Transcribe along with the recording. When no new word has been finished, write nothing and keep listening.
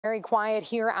Very quiet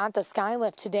here at the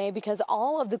Skylift today because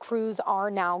all of the crews are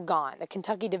now gone. The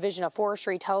Kentucky Division of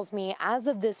Forestry tells me as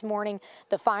of this morning,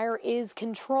 the fire is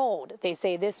controlled. They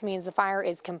say this means the fire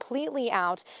is completely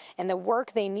out and the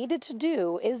work they needed to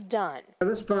do is done.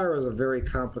 This fire is a very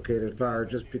complicated fire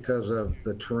just because of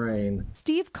the terrain.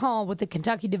 Steve Call with the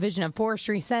Kentucky Division of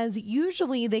Forestry says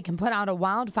usually they can put out a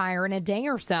wildfire in a day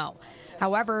or so.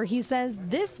 However, he says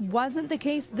this wasn't the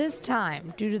case this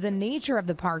time due to the nature of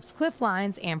the park's cliff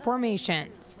lines and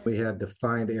formations. We had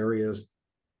defined areas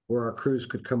where our crews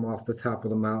could come off the top of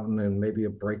the mountain and maybe a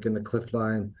break in the cliff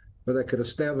line where they could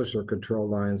establish their control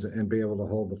lines and be able to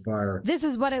hold the fire. This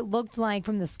is what it looked like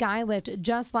from the Skylift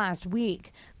just last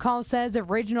week. Call says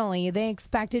originally they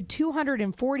expected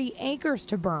 240 acres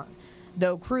to burn,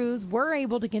 though crews were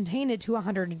able to contain it to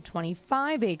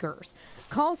 125 acres.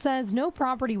 Call says no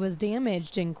property was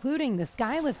damaged, including the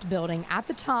Skylift building at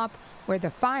the top where the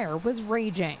fire was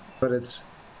raging. But it's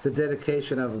the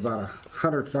dedication of about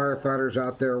 100 firefighters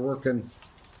out there working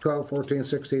 12, 14,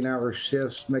 16-hour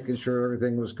shifts, making sure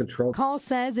everything was controlled. Call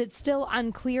says it's still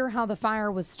unclear how the fire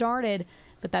was started,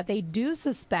 but that they do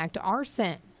suspect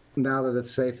arson. Now that it's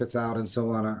safe, it's out and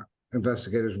so on, our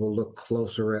investigators will look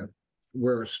closer at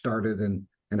where it started and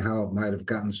how it might have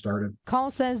gotten started. Call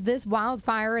says this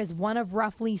wildfire is one of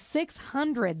roughly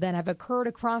 600 that have occurred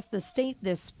across the state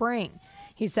this spring.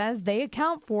 He says they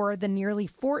account for the nearly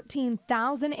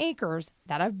 14,000 acres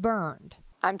that have burned.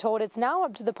 I'm told it's now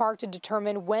up to the park to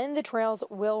determine when the trails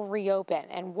will reopen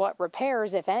and what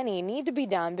repairs, if any, need to be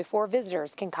done before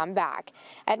visitors can come back.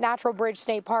 At Natural Bridge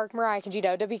State Park, Mariah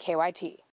Congedo, WKYT.